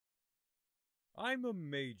I'm a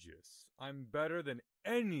magus. I'm better than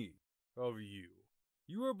any of you.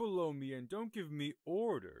 You are below me and don't give me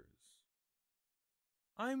orders.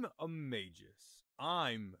 I'm a magus.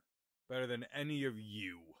 I'm better than any of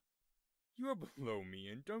you. You are below me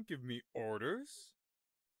and don't give me orders.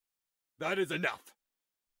 That is enough!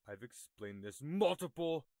 I've explained this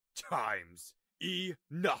multiple times.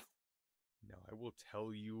 Enough! Now I will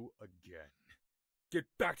tell you again. Get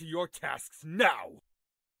back to your tasks now!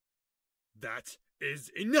 That is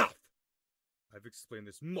enough! I've explained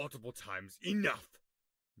this multiple times. Enough!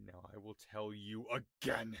 Now I will tell you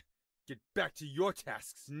again. Get back to your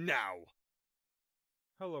tasks now!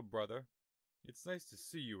 Hello, brother. It's nice to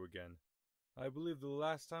see you again. I believe the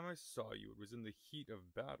last time I saw you it was in the heat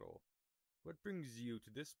of battle. What brings you to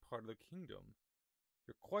this part of the kingdom?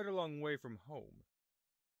 You're quite a long way from home.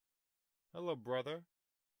 Hello, brother.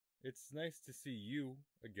 It's nice to see you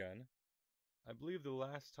again. I believe the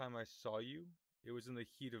last time I saw you, it was in the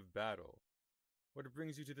heat of battle. What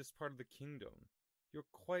brings you to this part of the kingdom? You're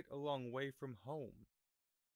quite a long way from home.